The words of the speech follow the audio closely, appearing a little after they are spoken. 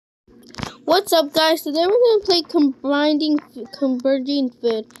What's up, guys? Today we're gonna play converging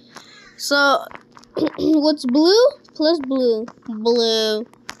food. So, what's blue plus blue? Blue.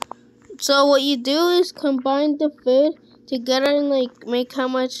 So what you do is combine the food together and like make how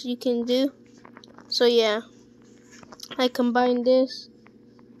much you can do. So yeah, I combine this.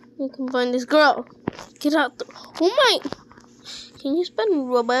 I combine this. Girl, get out! Oh my! Can you spend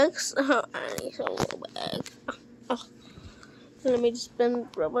Robux? I need some Robux. Oh. Let me just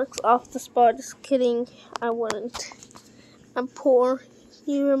spend Robux off the spot. Just kidding. I wouldn't. I'm poor.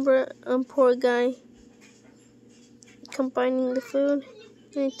 You remember I'm poor guy. Combining the food.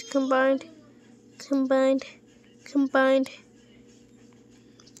 I need to combined.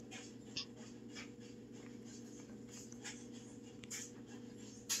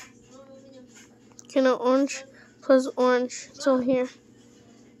 Can I orange plus orange? It's all here.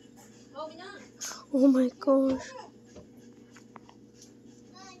 Oh my gosh.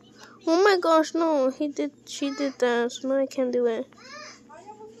 Oh my gosh, no. She did that, so now I can't do it.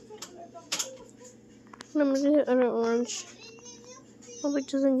 Let me do the other orange. Hope it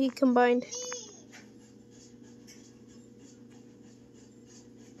doesn't get combined.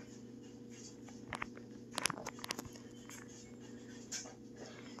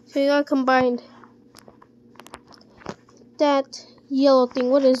 Okay, got combined. That yellow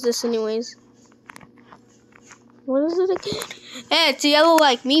thing, what is this anyways? What is it again? Hey, it's yellow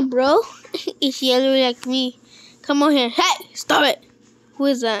like me, bro. It's yellow like me. Come on here. Hey, stop it. Who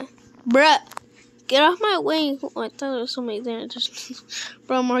is that? Bruh. Get off my way. Oh, I thought there was somebody there.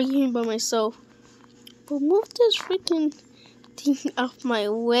 Bro, I'm arguing by myself. But move this freaking thing off my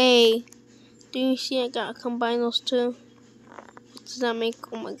way. Do you see I gotta combine those two? What does that make?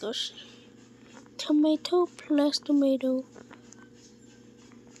 Oh my gosh. Tomato plus tomato.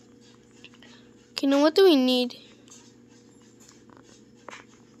 Okay, now what do we need?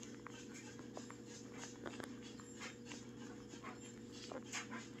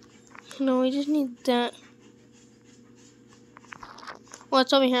 No, we just need that. Oh,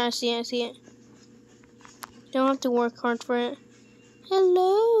 it's over here. I see it. Don't have to work hard for it.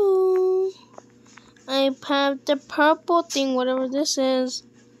 Hello. I have the purple thing, whatever this is.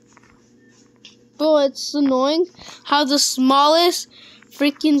 Bro, it's annoying how the smallest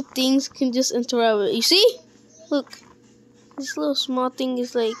freaking things can just interact with it. You see? Look. This little small thing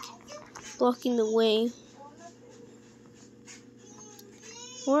is like blocking the way.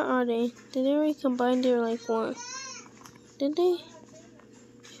 Where are they? Did they already combine their like what? Did they?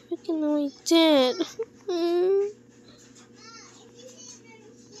 Freaking already did.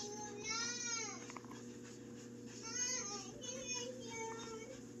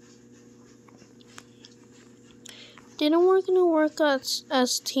 They don't want to work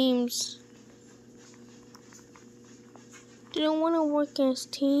as teams. They don't want to work as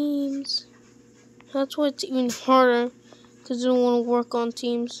teams. That's why it's even harder. Because they don't want to work on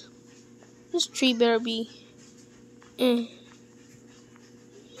teams. This tree better be. Bruh.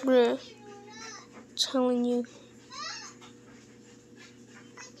 I'm telling you.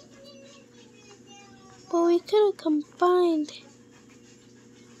 But we could have combined.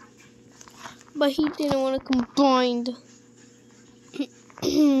 But he didn't want to combine.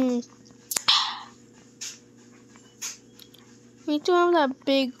 We do have that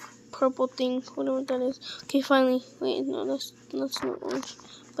big purple thing, whatever that is. Okay, finally. Wait, no, that's not orange.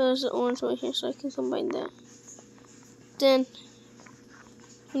 But there's an orange right here, so I can combine that. Then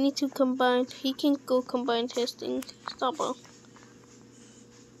we need to combine. He can go combine his thing. Stop, bro.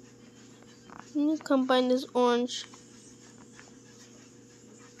 We need to combine this orange.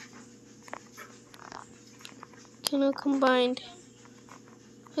 Cannot combined.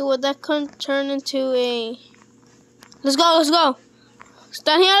 Hey, would that turn into a? Let's go.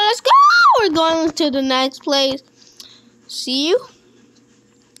 Stand here. Let's go. We're going to the next place. See you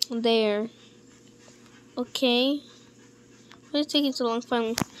there. Okay. Why is it taking so long?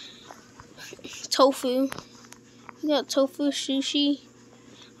 Finally. Tofu. We got tofu sushi.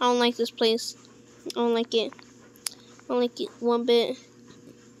 I don't like this place. I don't like it one bit.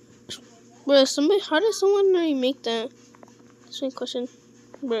 Bro, how did someone already make that? That's my question.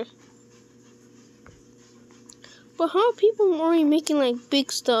 Bro. But how are people already making like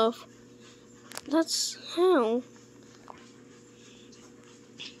big stuff? That's how.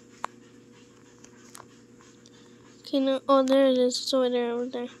 Okay, no. Oh, there it is. It's over there.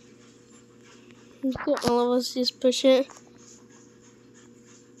 All of us just push it.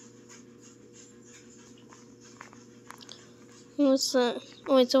 What's that?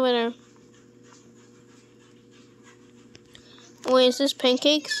 Oh, it's over there. Wait, is this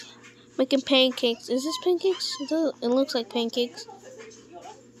pancakes? Making pancakes. Is this pancakes? It looks like pancakes.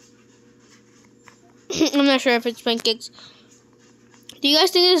 I'm not sure if it's pancakes. Do you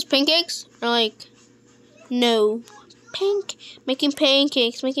guys think it's pancakes? Or like, no. Making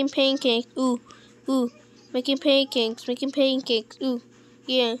pancakes. Ooh, ooh. Making pancakes. Ooh,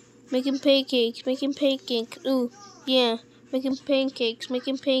 yeah. Making pancakes. Ooh, yeah. Making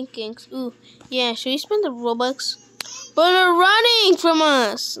pancakes. Ooh, yeah. Should we spend the Robux? But they're running from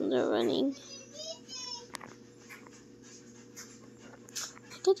us. They're running.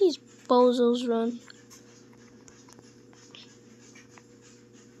 Look at these bozos run.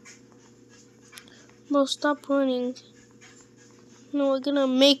 Bro, stop running. No, we're gonna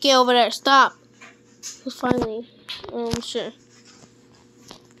make it over there. Stop. Finally. Sure.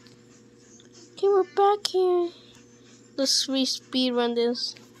 Okay, we're back here. Let's speed run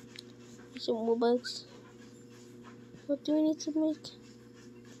this. Some Robux. What do we need to make?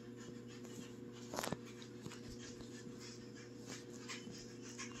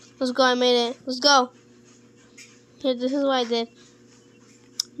 Let's go, I made it. Let's go. Here, this is what I did.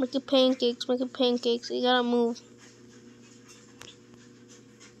 Making pancakes. You gotta move.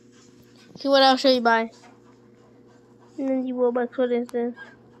 Okay, what else should you buy? Ninja Robux, what is this?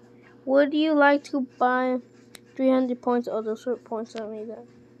 Would you like to buy 300 points? Oh, those are points I made that.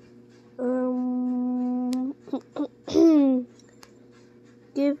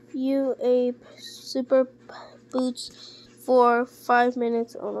 Give you a super boots for 5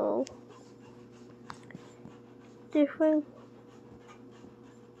 minutes. Oh no. Different.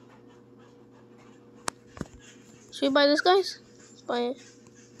 Should we buy this, guys? Buy it.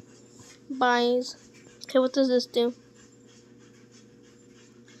 Buys. Okay, what does this do?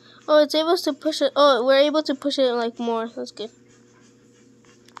 Oh, it's able to push it. Oh, we're able to push it like more. That's good.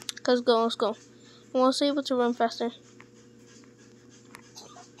 Let's go. We're also able to run faster.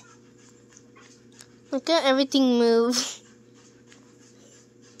 Look at everything move.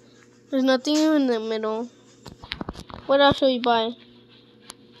 There's nothing in the middle. What else should we buy?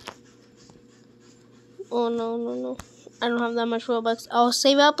 Oh, no. I don't have that much Robux. I'll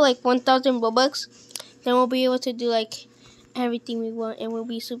save up like 1,000 Robux. Then we'll be able to do like everything we want and we'll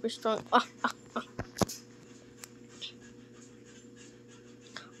be super strong. Oh,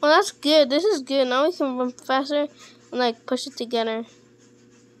 that's good. This is good. Now we can run faster and like push it together.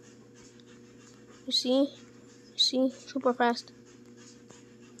 You see? Super fast.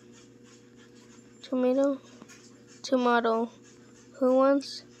 Tomato. Who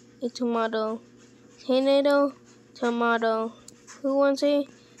wants a tomato? Tomato. Who wants a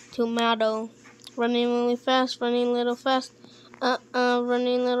tomato? Running really fast, running a little fast.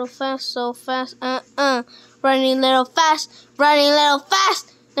 Running a little fast, so fast. Running a little fast.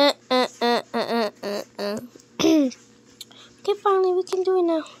 Okay, finally we can do it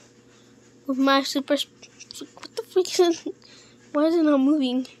now. With my super. What the freak is it? Why is it not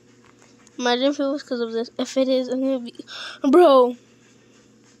moving? Imagine if it was because of this. If it is, I'm gonna be. Bro!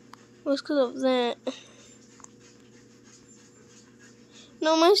 It was because of that.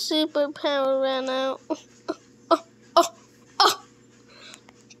 No, my superpower ran out.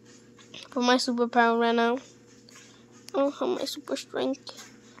 But my superpower ran out. I don't have my super strength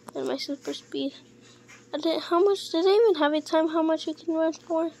and my super speed. How much did they even have a time? How much you can run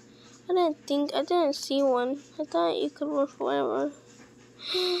for? I didn't see one. I thought you could run forever.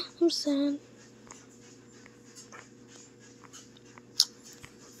 I'm sad.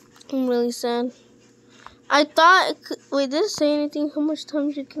 I'm really sad. I thought wait, did it say anything? How much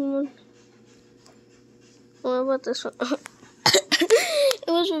times you can run? What about this one? It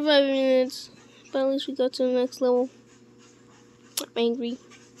was for 5 minutes. But at least we got to the next level. I'm angry.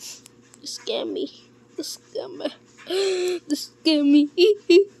 You scammed me. You scammed me.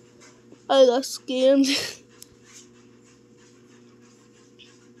 I got scammed.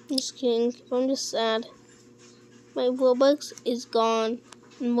 Just kidding. I'm just sad. My Robux is gone.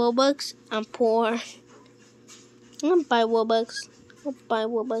 And Robux, I'm poor. I'm gonna buy Robux. I'll buy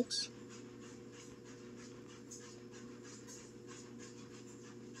Robux.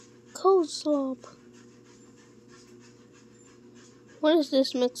 Cold slop. What is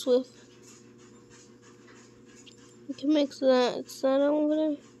this mixed with? You can mix that. It's that over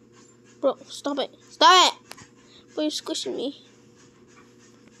there. Bro, stop it. Stop it! Bro, you're squishing me.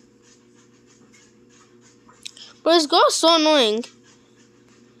 Bro, this girl's so annoying.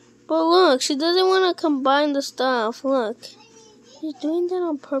 Bro, look. She doesn't want to combine the stuff. Look. She's doing that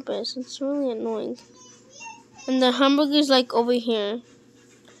on purpose. It's really annoying. And the hamburger's like over here.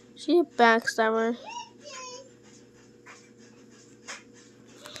 She's a backstabber.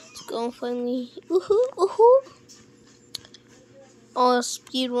 Let's go finally. Woohoo. Oh, a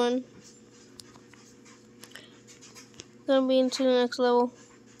speed run. Gonna be into the next level.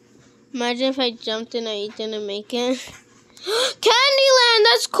 Imagine if I jumped and I didn't make it. Candyland!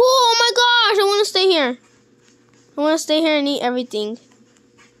 That's cool! Oh my gosh! I want to stay here. I want to stay here and eat everything.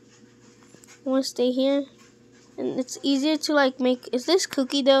 I want to stay here. And it's easier to like make... Is this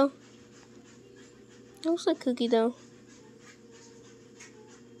cookie dough? It looks like cookie dough.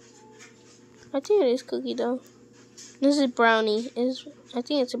 I think it is cookie dough. This is brownie. I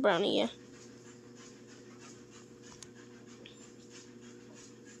think it's a brownie, yeah.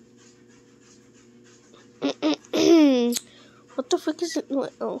 What the frick is it?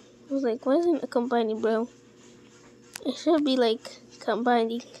 Oh, I was like, why isn't it combining, bro? It should be like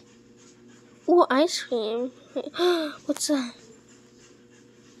combining. Oh, ice cream. What's that?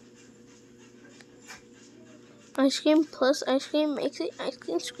 Ice cream plus ice cream makes it ice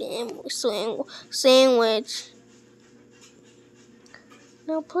cream sandwich.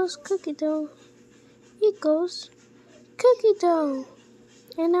 Now plus cookie dough equals cookie dough.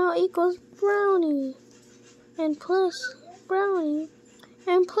 And now equals brownie. And plus brownie.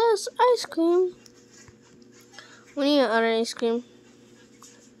 And plus ice cream. We need other ice cream.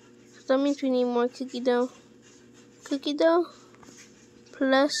 So that means we need more cookie dough. Cookie dough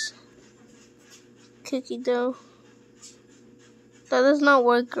plus cookie dough. That does not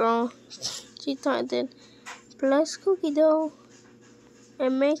work, girl. She thought it did. Plus cookie dough. It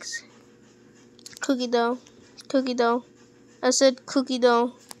makes cookie dough. Cookie dough. I said cookie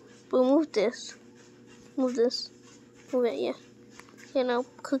dough. But move this. Move this. Move it, yeah. Okay, now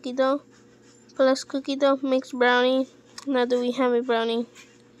cookie dough. Plus cookie dough makes brownie. Now do we have a brownie?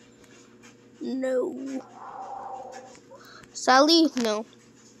 No. Sally? No.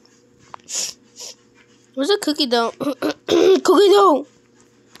 Where's the cookie dough? Cookie dough!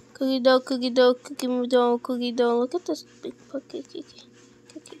 Cookie dough, cookie dough, cookie dough, cookie dough. Look at this big bucket.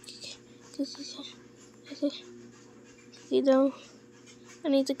 Cookie dough. I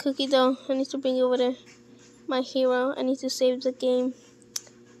need the cookie dough. I need to bring it over there. My hero. I need to save the game.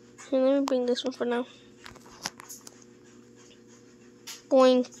 Here, let me bring this one for now.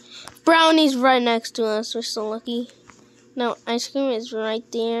 Boing. Brownie's right next to us. We're so lucky. Now, ice cream is right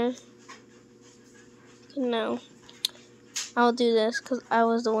there. No, I'll do this because I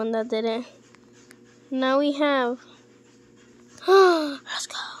was the one that did it. Now we have. Let's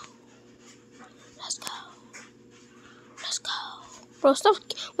go. Let's go. Let's go. Bro, stop.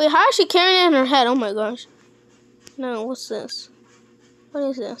 Wait, how is she carrying it in her head? Oh my gosh. No, what's this? What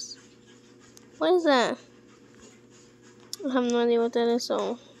is this? What is that? I have no idea what that is.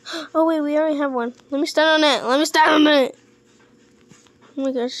 So. Oh wait, we already have one. Let me stand on it. Let me stand on it. Oh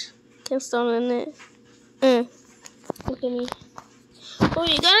my gosh. Can't stand on it. Look at me. Oh,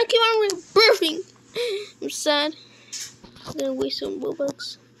 you gotta keep on rebirthing. I'm sad. I'm gonna waste some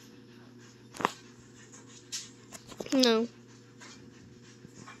Robux. No.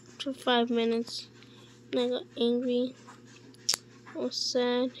 For 5 minutes. And I got angry. I was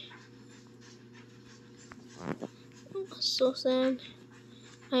sad. I was so sad.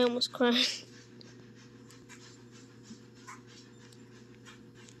 I almost cried.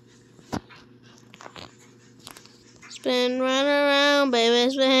 Spin right around, baby.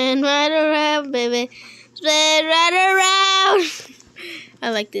 Spin right around, baby. Spin right around.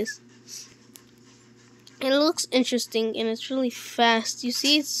 I like this. It looks interesting and it's really fast. You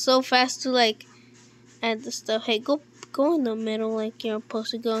see, it's so fast to like add the stuff. Hey, go in the middle like you're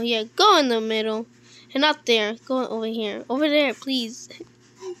supposed to go. Yeah, go in the middle. And not there. Go over here. Over there, please.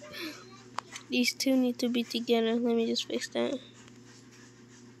 These two need to be together. Let me just fix that.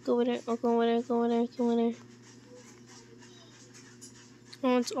 Go over there. Oh, go over there. Go over there. Go over there.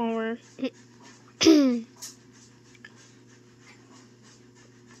 Oh, it's over.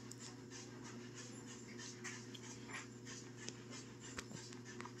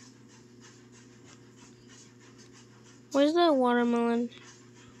 Where's the watermelon?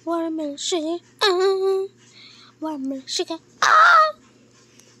 Watermelon sugar. Watermelon sugar.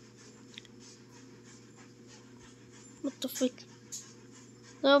 What the freak?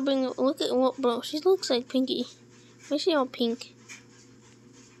 Look at what, bro. She looks like Pinky. Why is she all pink?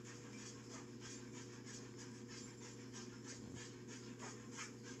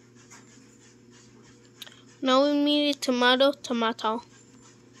 Now we need a tomato. Tomato.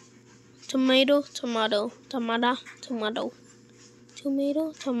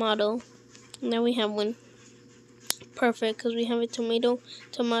 Now we have one. Perfect, because we have a tomato.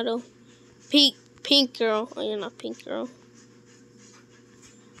 Pink girl. Oh, you're not pink girl.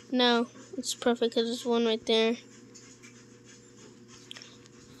 No, it's perfect because there's one right there.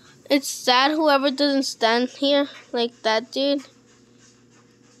 It's sad whoever doesn't stand here, like that dude.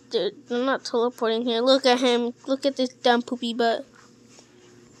 They're not teleporting here. Look at him. Look at this dumb poopy butt.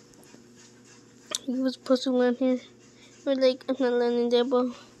 he was supposed to land here. Or like, I'm not landing there, but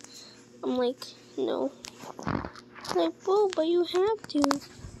I'm like, no. Like, bro, but you have to.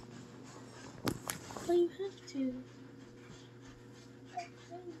 But you have to.